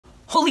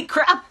Holy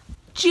crap!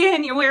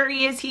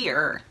 January is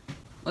here.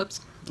 Whoops,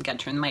 I gotta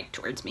turn the mic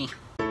towards me.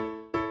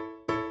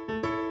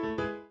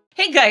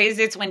 Hey guys,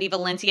 it's Wendy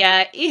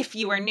Valencia. If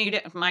you are new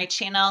to my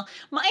channel,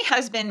 my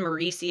husband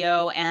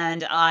Mauricio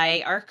and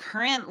I are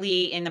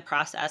currently in the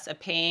process of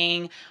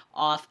paying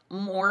off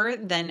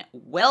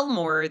well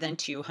more than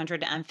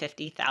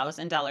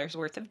 $250,000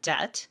 worth of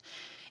debt.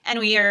 And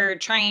we are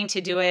trying to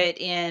do it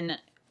in,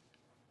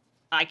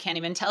 I can't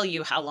even tell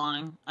you how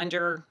long,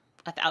 under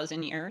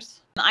 1,000 years.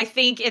 I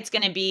think it's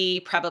going to be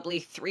probably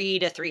 3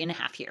 to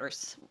 3.5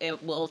 years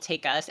it will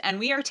take us. And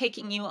we are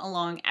taking you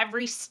along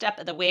every step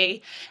of the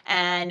way.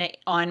 And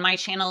on my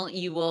channel,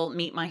 you will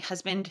meet my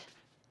husband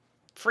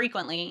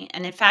frequently.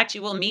 And in fact,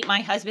 you will meet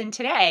my husband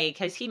today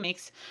because he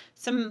makes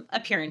some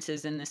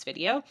appearances in this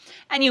video.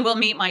 And you will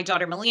meet my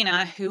daughter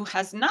Melina, who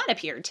has not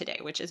appeared today,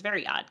 which is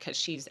very odd because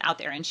she's out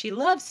there and she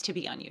loves to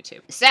be on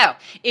YouTube. So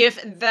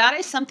if that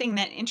is something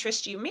that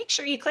interests you, make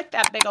sure you click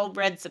that big old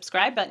red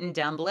subscribe button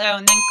down below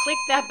and then click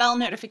that bell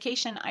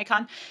notification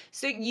icon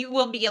so you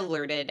will be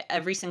alerted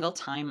every single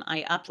time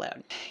I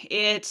upload.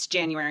 It's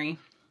January.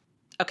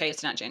 Okay,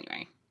 it's not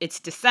January. It's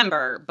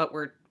December, but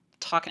we're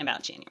talking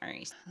about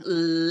January.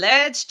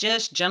 Let's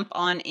just jump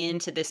on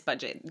into this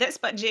budget. This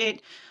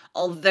budget,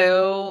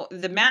 although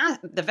the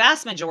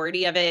vast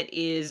majority of it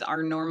is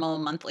our normal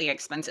monthly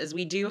expenses,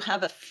 we do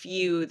have a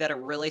few that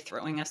are really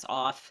throwing us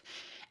off.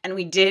 And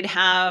we did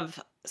have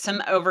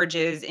some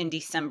overages in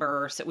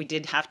December, so we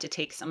did have to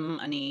take some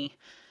money.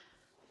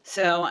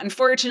 So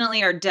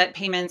unfortunately, our debt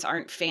payments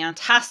aren't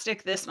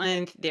fantastic this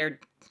month. They're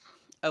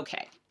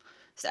okay.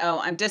 So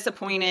I'm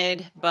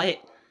disappointed,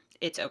 but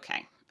it's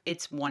okay.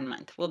 It's 1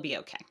 month. We'll be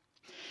okay.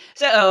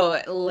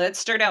 So let's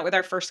start out with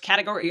our first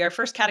category. Our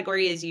first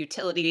category is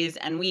utilities,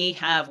 and we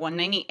have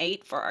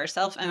 $198 for our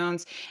cell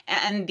phones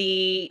and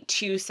the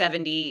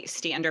 $270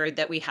 standard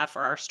that we have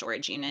for our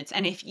storage units.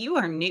 And if you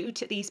are new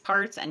to these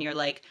parts and you're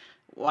like,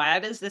 why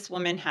does this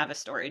woman have a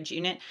storage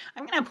unit?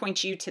 I'm going to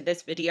point you to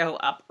this video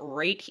up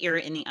right here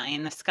in the eye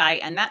in the sky,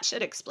 and that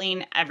should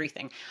explain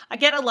everything. I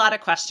get a lot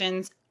of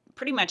questions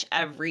pretty much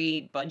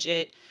every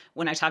budget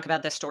when I talk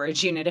about the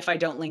storage unit if I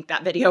don't link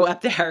that video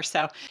up there.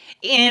 So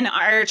in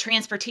our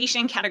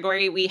transportation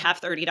category, we have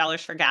 $30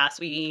 for gas.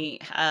 We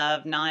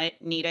have not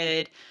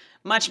needed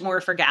much more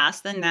for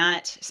gas than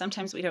that.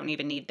 Sometimes we don't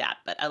even need that,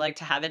 but I like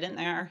to have it in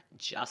there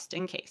just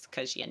in case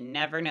because you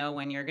never know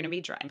when you're going to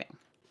be driving.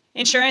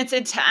 Insurance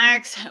and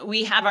tax,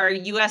 we have our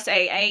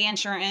USAA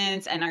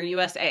insurance and our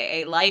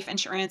USAA life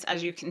insurance.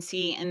 As you can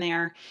see in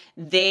there,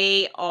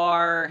 they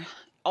are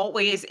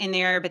always in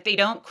there, but they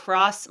don't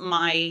cross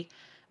my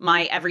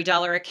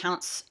EveryDollar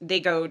accounts. They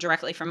go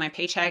directly from my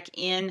paycheck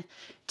in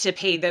to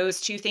pay those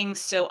two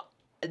things. So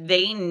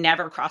they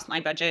never cross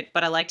my budget,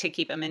 but I like to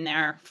keep them in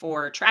there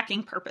for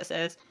tracking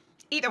purposes.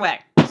 Either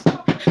way,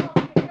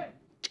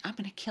 I'm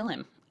going to kill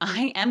him.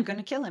 I am going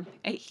to kill him.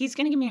 He's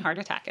going to give me a heart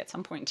attack at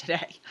some point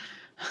today.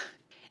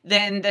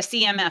 Then the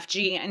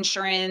CMFG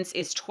insurance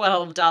is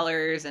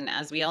 $12. And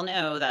as we all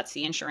know, that's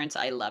the insurance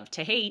I love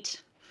to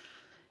hate.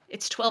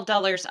 It's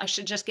 $12. I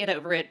should just get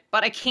over it,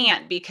 but I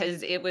can't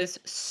because it was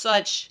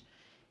such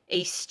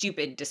a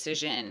stupid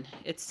decision.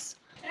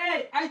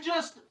 Hey, I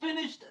just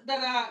finished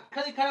that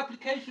credit card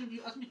application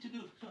you asked me to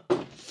do.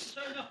 So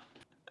you know.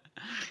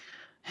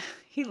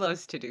 He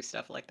loves to do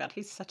stuff like that.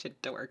 He's such a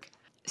dork.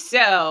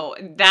 So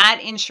that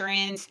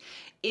insurance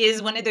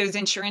is one of those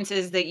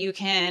insurances that you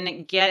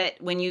can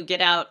get when you get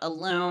out a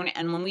loan.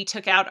 And when we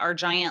took out our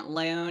giant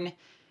loan,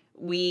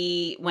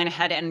 we went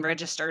ahead and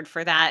registered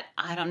for that.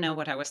 I don't know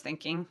what I was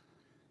thinking.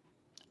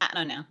 I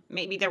don't know.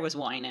 Maybe there was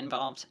wine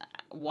involved.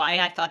 Why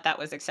I thought that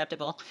was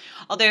acceptable.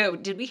 Although,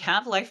 did we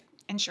have life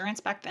insurance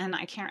back then?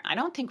 I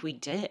don't think we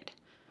did.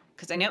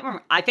 Because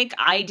I think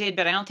I did,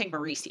 but I don't think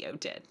Mauricio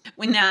did.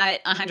 When that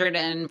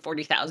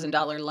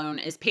 $140,000 loan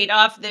is paid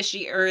off this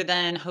year,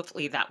 then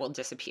hopefully that will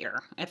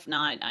disappear. If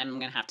not, I'm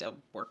going to have to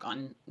work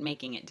on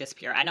making it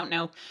disappear. I don't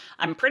know.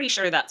 I'm pretty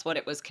sure that's what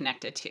it was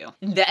connected to.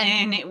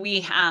 Then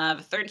we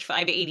have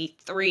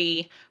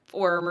 $35.83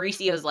 for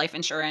Mauricio's life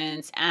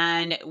insurance,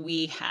 and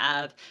we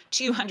have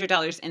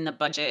 $200 in the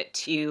budget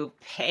to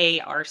pay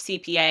our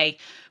CPA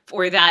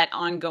for that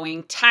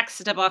ongoing tax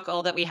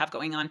debacle that we have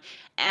going on.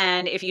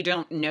 And if you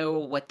don't know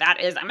what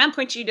that is, I'm going to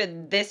point you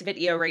to this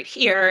video right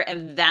here.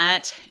 And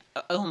that,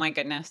 oh my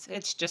goodness,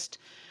 it's just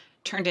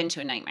turned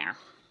into a nightmare.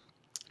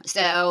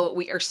 So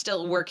we are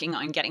still working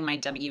on getting my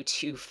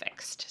W-2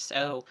 fixed.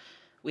 So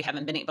we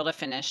haven't been able to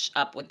finish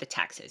up with the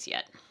taxes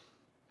yet.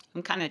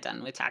 I'm kind of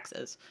done with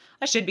taxes.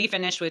 I should be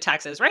finished with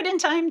taxes right in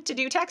time to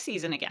do tax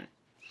season again.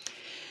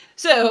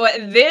 So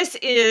this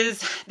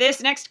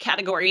next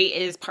category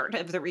is part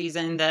of the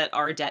reason that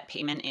our debt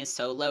payment is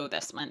so low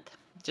this month.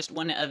 Just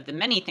one of the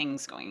many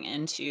things going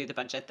into the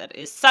budget that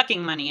is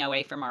sucking money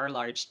away from our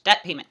large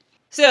debt payment.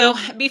 So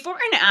before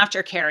and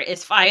after care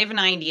is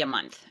 $590 a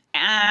month.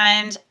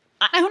 And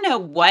I don't know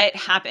what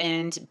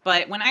happened,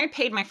 but when I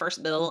paid my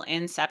first bill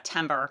in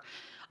September,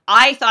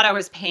 I thought I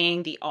was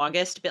paying the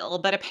August bill,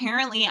 but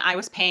apparently I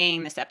was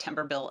paying the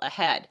September bill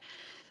ahead.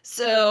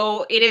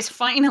 So it is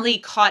finally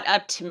caught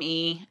up to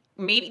me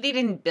maybe they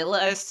didn't bill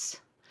us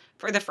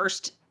for the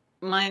first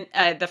month,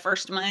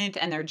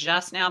 and they're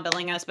just now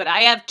billing us, but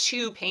I have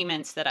 2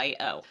 payments that I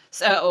owe.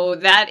 So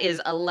that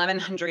is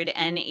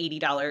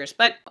 $1,180.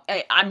 But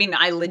I mean,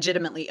 I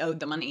legitimately owed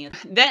the money.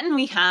 Then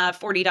we have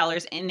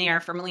 $40 in there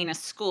for Melina's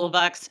school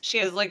bucks. She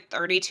has like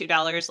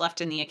 $32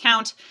 left in the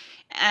account.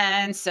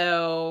 And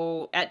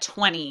so at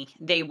 20,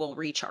 they will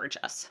recharge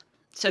us.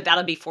 So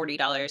that'll be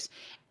 $40.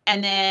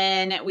 And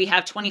then we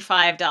have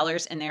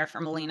 $25 in there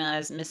for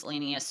Melina's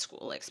miscellaneous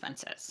school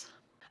expenses.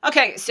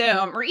 Okay,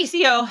 so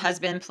Mauricio has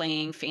been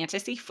playing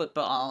fantasy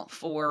football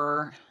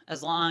for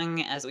as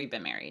long as we've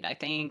been married. I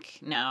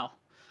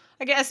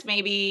guess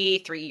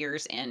maybe 3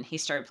 years in, he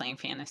started playing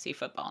fantasy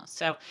football.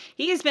 So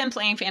he's been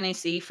playing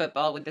fantasy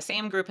football with the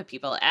same group of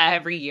people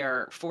every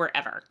year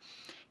forever.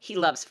 He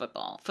loves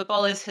football.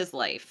 Football is his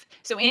life.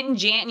 So in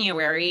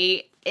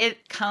January,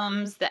 it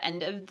comes the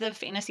end of the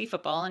fantasy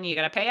football and you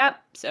got to pay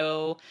up.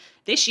 So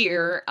this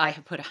year I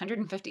have put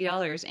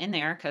 $150 in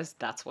there because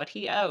that's what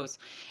he owes.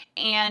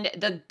 And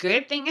the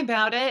good thing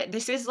about it,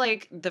 this is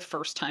like the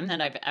first time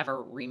that I've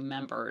ever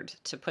remembered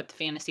to put the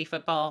fantasy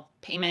football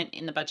payment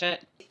in the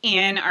budget.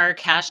 In our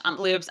cash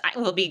envelopes, I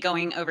will be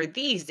going over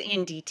these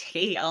in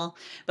detail,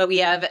 but we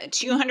have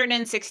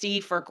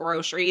 $260 for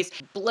groceries.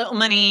 Below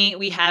money,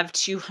 we have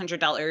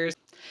 $200.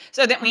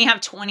 So then we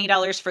have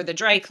 $20 for the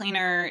dry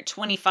cleaner,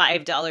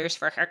 $25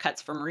 for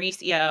haircuts for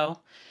Mauricio,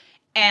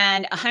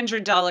 and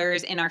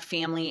 $100 in our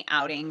family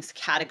outings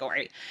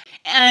category.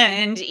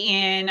 And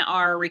in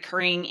our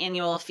recurring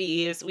annual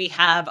fees, we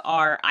have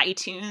our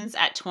iTunes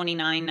at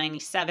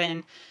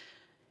 $29.97,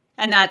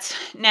 and that's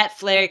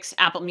Netflix,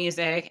 Apple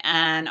Music,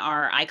 and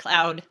our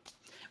iCloud.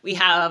 We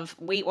have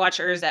Weight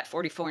Watchers at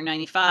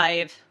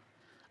 $44.95,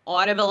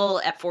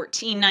 Audible at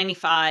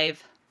 $14.95,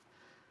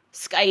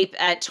 Skype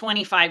at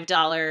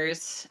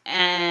 $25,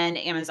 and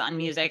Amazon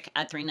Music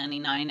at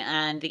 $3.99.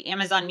 And the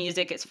Amazon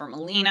Music is for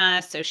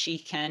Melina, so she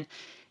can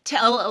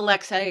tell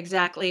Alexa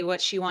exactly what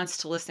she wants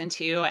to listen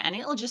to, and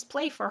it'll just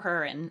play for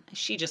her, and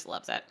she just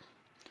loves it.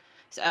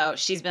 So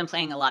she's been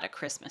playing a lot of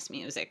Christmas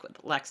music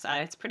with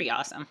Alexa. It's pretty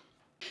awesome.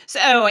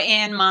 So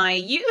in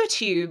my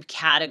YouTube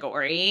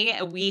category,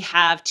 we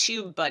have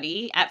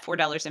TubeBuddy at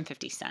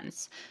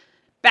 $4.50.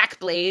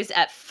 Backblaze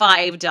at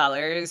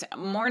 $5,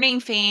 Morning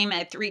Fame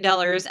at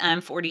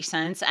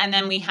 $3.40, and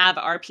then we have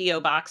our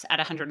P.O. Box at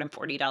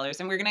 $140,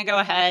 and we're going to go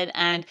ahead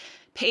and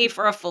pay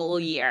for a full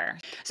year.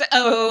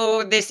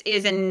 So this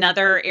is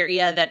another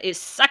area that is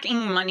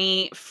sucking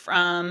money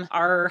from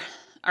our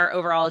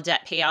overall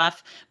debt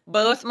payoff.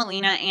 Both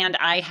Melina and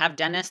I have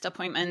dentist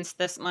appointments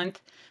this month,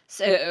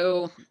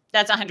 so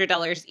that's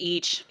 $100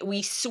 each.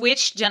 We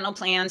switched dental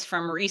plans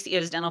from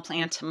Mauricio's dental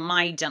plan to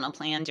my dental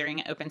plan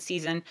during open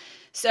season.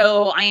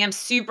 So I am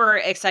super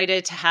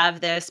excited to have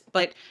this,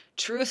 but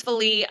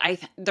truthfully,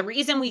 the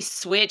reason we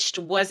switched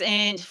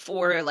wasn't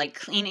for like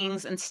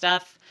cleanings and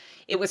stuff.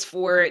 It was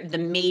for the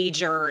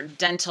major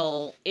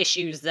dental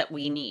issues that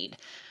we need.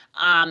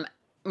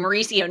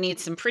 Mauricio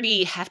needs some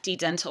pretty hefty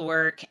dental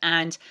work,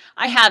 and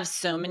I have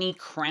so many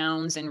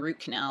crowns and root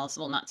canals.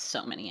 Well, not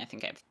so many. I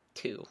think I have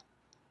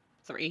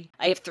 3.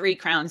 I have 3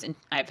 crowns and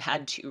I've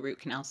had 2 root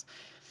canals.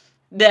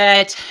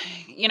 That,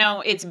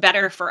 it's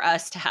better for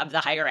us to have the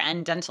higher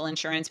end dental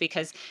insurance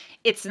because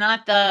it's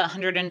not the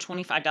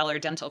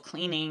 $125 dental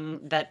cleaning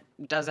that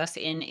does us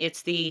in.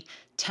 It's the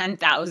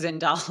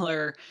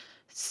 $10,000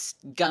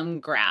 gum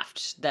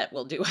graft that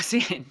will do us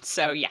in.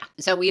 So yeah,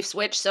 so we've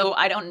switched. So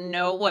I don't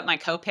know what my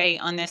copay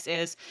on this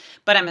is,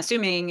 but I'm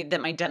assuming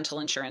that my dental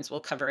insurance will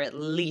cover at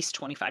least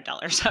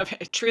 $25 of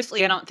it.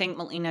 Truthfully, I don't think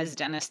Melina's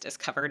dentist is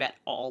covered at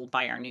all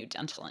by our new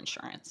dental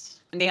insurance.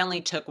 They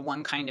only took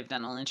one kind of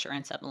dental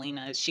insurance at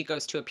Melina's. She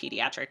goes to a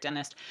pediatric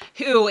dentist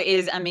who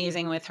is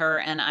amazing with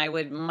her, and I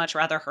would much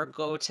rather her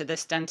go to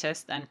this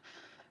dentist than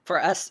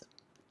for us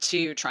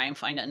to try and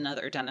find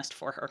another dentist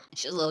for her.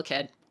 She's a little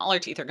kid. All her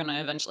teeth are going to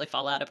eventually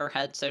fall out of her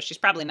head, so she's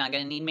probably not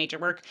going to need major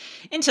work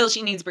until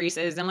she needs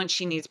braces. And when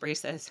she needs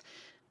braces,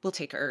 we'll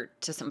take her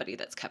to somebody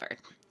that's covered.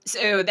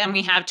 So then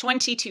we have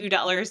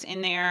 $22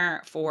 in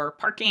there for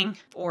parking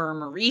for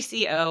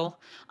Mauricio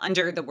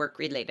under the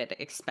work-related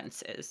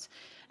expenses.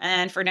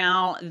 And for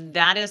now,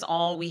 that is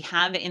all we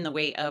have in the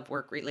way of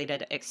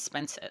work-related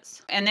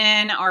expenses. And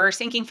then our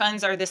sinking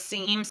funds are the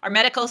same. Our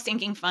medical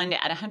sinking fund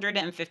at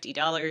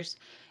 $150.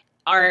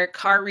 Our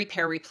car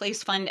repair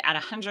replace fund at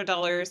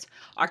 $100,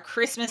 our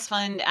Christmas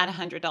fund at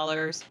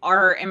 $100,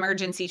 our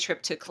emergency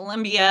trip to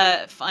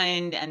Colombia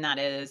fund, and that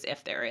is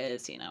if there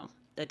is,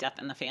 the death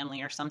in the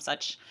family or some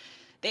such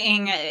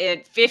thing,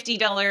 at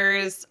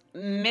 $50,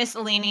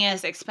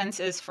 miscellaneous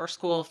expenses for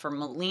school for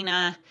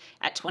Melina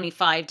at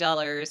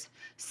 $25,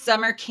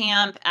 summer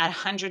camp at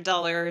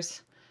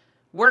 $100,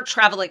 work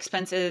travel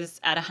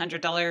expenses at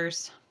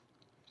 $100,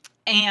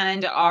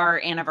 and our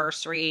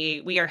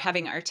anniversary. We are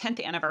having our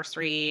 10th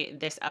anniversary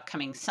this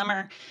upcoming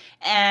summer.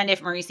 And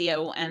if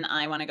Mauricio and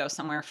I want to go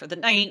somewhere for the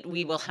night,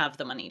 we will have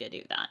the money to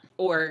do that.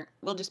 Or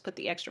we'll just put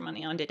the extra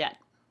money onto debt.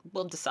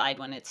 We'll decide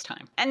when it's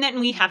time. And then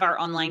we have our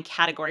online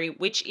category,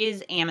 which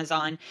is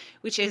Amazon,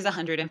 which is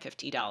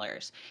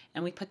 $150.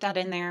 And we put that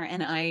in there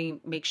and I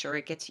make sure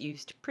it gets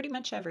used pretty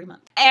much every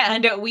month.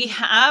 And we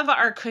have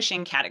our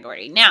cushion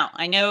category. Now,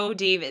 I know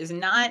Dave is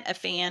not a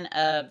fan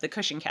of the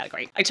cushion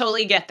category. I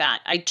totally get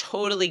that. I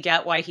totally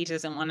get why he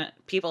doesn't want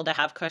people to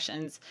have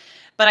cushions.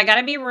 But I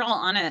gotta be real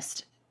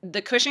honest.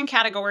 The cushion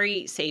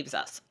category saves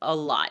us a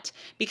lot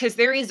because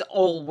there is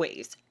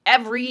always,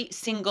 every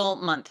single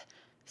month,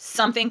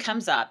 something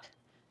comes up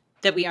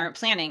that we aren't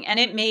planning. And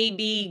it may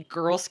be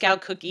Girl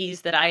Scout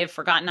cookies that I have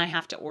forgotten I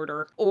have to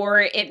order,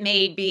 or it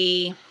may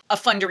be a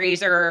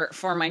fundraiser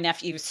for my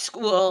nephew's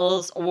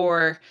schools,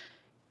 or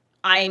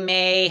I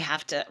may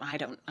have to,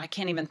 I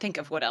can't even think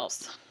of what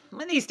else.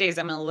 One of these days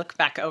I'm going to look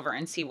back over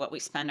and see what we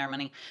spend our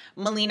money.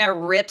 Melina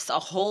rips a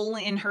hole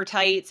in her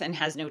tights and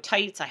has no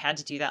tights. I had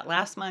to do that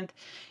last month.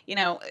 You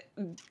know,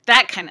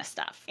 that kind of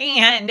stuff.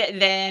 And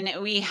then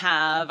we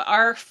have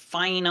our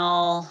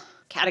final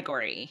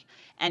category.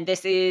 And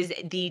this is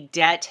the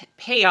debt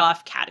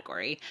payoff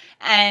category.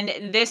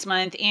 And this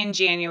month in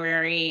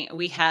January,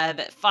 we have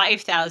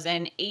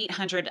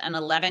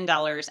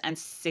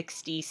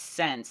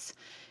 $5,811.60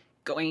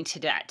 going to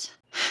debt.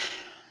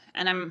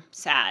 And I'm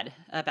sad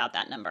about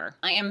that number.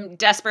 I am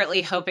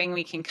desperately hoping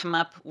we can come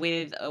up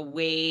with a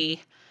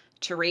way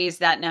to raise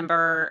that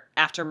number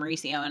after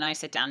Mauricio and I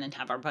sit down and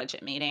have our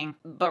budget meeting.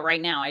 But right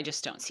now, I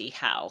just don't see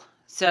how.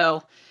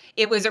 So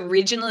it was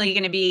originally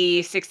going to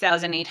be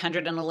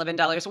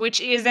 $6,811,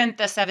 which isn't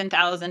the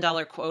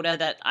 $7,000 quota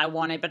that I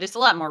wanted, but it's a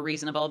lot more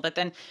reasonable. But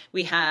then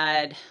we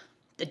had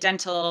the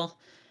dental,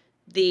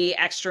 the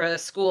extra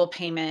school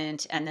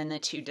payment, and then the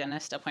 2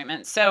 dentist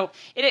appointments. So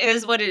it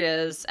is what it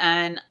is.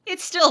 And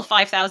it's still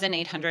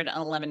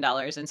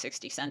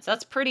 $5,811.60.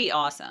 That's pretty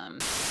awesome.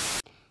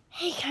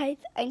 Hey guys,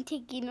 I'm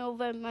taking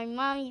over my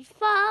mommy's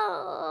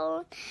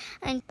phone.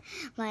 And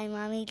my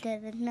mommy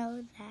doesn't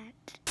know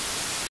that.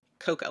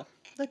 Coco.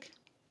 Look.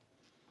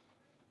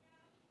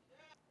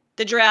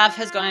 The giraffe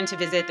has gone to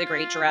visit the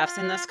great giraffes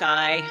in the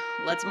sky.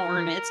 Let's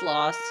mourn its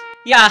loss.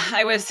 Yeah,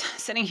 I was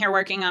sitting here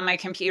working on my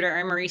computer,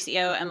 and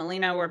Mauricio and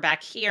Melina were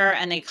back here,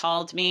 and they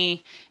called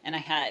me, and I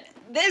had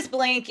this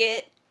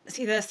blanket.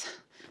 See this?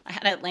 I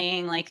had it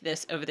laying like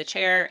this over the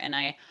chair, and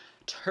I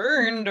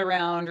turned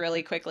around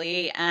really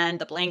quickly, and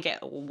the blanket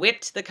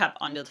whipped the cup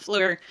onto the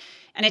floor,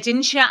 and it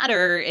didn't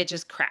shatter. It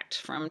just cracked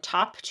from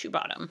top to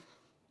bottom.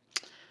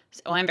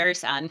 So I'm very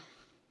sad. It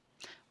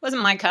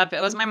wasn't my cup.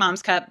 It was my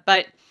mom's cup,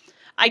 but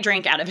I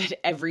drank out of it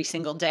every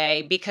single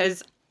day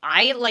because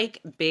I like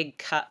big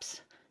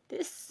cups.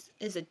 This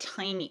is a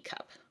tiny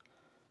cup.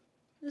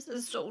 This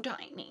is so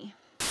tiny.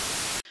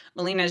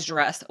 Melina's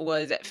dress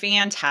was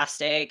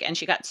fantastic, and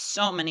she got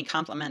so many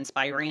compliments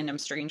by random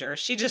strangers.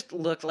 She just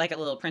looked like a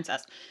little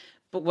princess.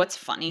 But what's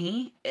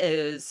funny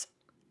is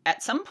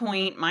at some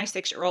point, my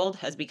 6-year-old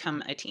has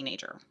become a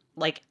teenager.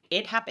 Like,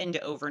 it happened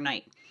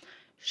overnight.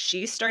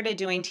 She started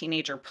doing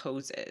teenager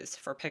poses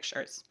for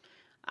pictures.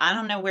 I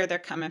don't know where they're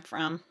coming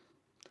from,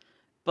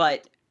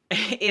 but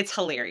it's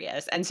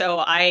hilarious. And so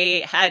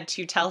I had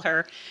to tell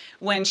her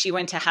when she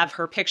went to have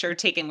her picture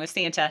taken with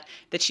Santa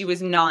that she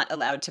was not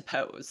allowed to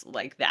pose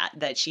like that,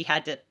 that she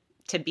had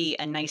to be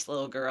a nice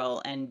little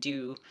girl and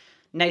do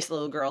nice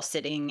little girl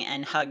sitting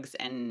and hugs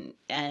and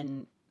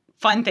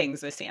fun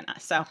things with Santa.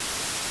 So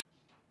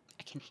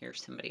I can hear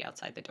somebody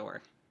outside the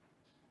door.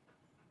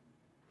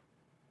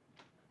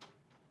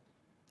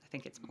 I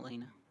think it's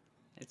Melina.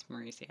 It's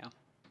Mauricio.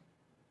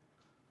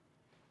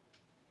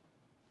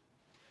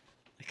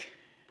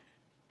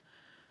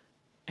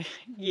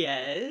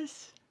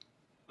 Yes.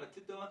 What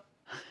you doing?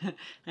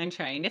 I'm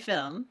trying to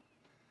film.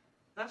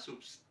 That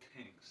soup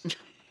stinks.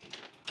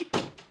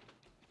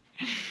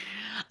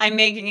 I'm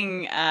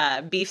making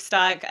beef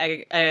stock.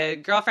 A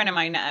girlfriend of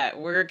mine at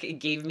work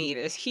gave me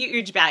this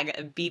huge bag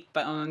of beef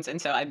bones, and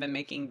so I've been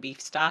making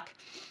beef stock.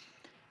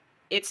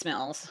 It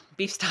smells.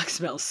 Beef stock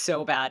smells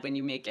so bad when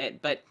you make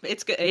it, but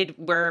it's good.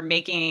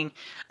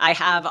 I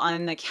have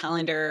on the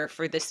calendar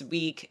for this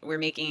week, we're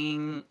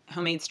making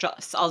homemade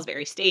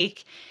Salisbury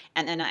steak,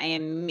 and then I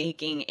am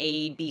making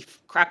a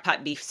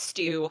crock-pot beef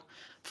stew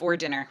for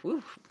dinner.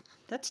 Ooh,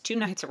 that's 2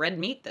 nights of red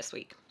meat this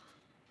week.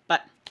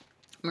 But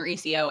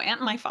Mauricio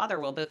and my father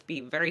will both be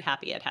very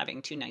happy at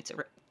having 2 nights of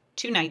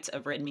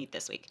red meat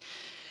this week.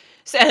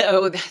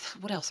 So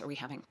what else are we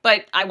having?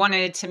 But I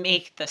wanted to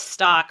make the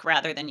stock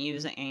rather than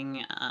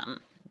using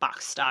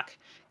box stock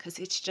because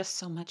it's just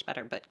so much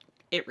better, but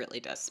it really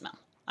does smell.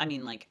 I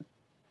mean, like,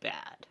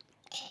 bad.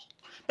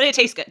 But it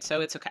tastes good,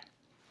 so it's okay.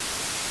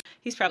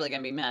 He's probably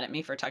going to be mad at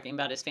me for talking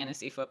about his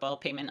fantasy football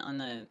payment on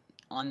the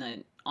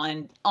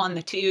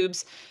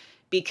tubes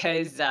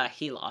because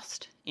he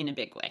lost in a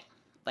big way.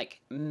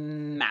 Like,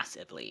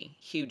 massively,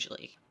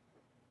 hugely,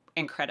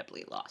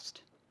 incredibly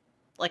lost.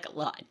 Like a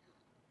lot.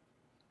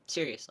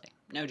 Seriously,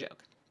 no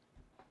joke.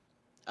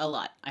 A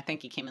lot. I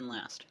think he came in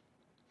last.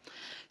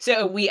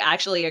 So we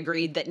actually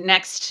agreed that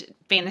next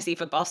fantasy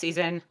football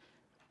season,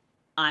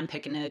 I'm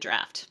picking a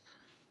draft.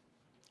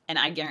 And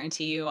I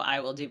guarantee you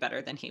I will do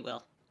better than he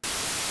will.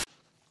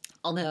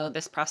 Although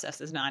this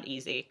process is not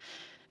easy.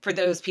 For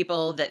those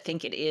people that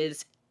think it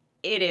is,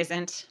 it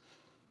isn't.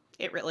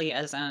 It really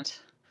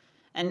isn't.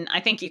 And I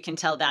think you can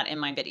tell that in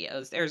my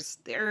videos.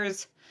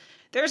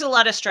 There's a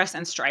lot of stress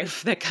and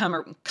strife that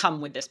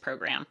come with this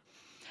program.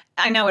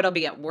 I know it'll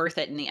be worth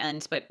it in the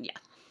end, but yeah.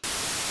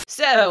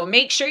 So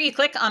make sure you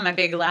click on my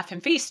big laughing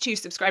face to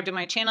subscribe to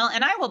my channel,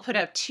 and I will put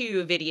up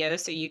 2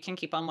 videos so you can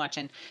keep on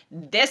watching.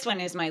 This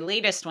one is my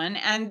latest one,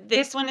 and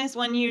this one is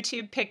one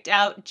YouTube picked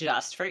out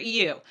just for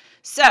you.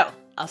 So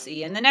I'll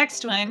see you in the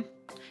next one.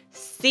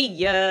 See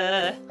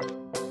ya!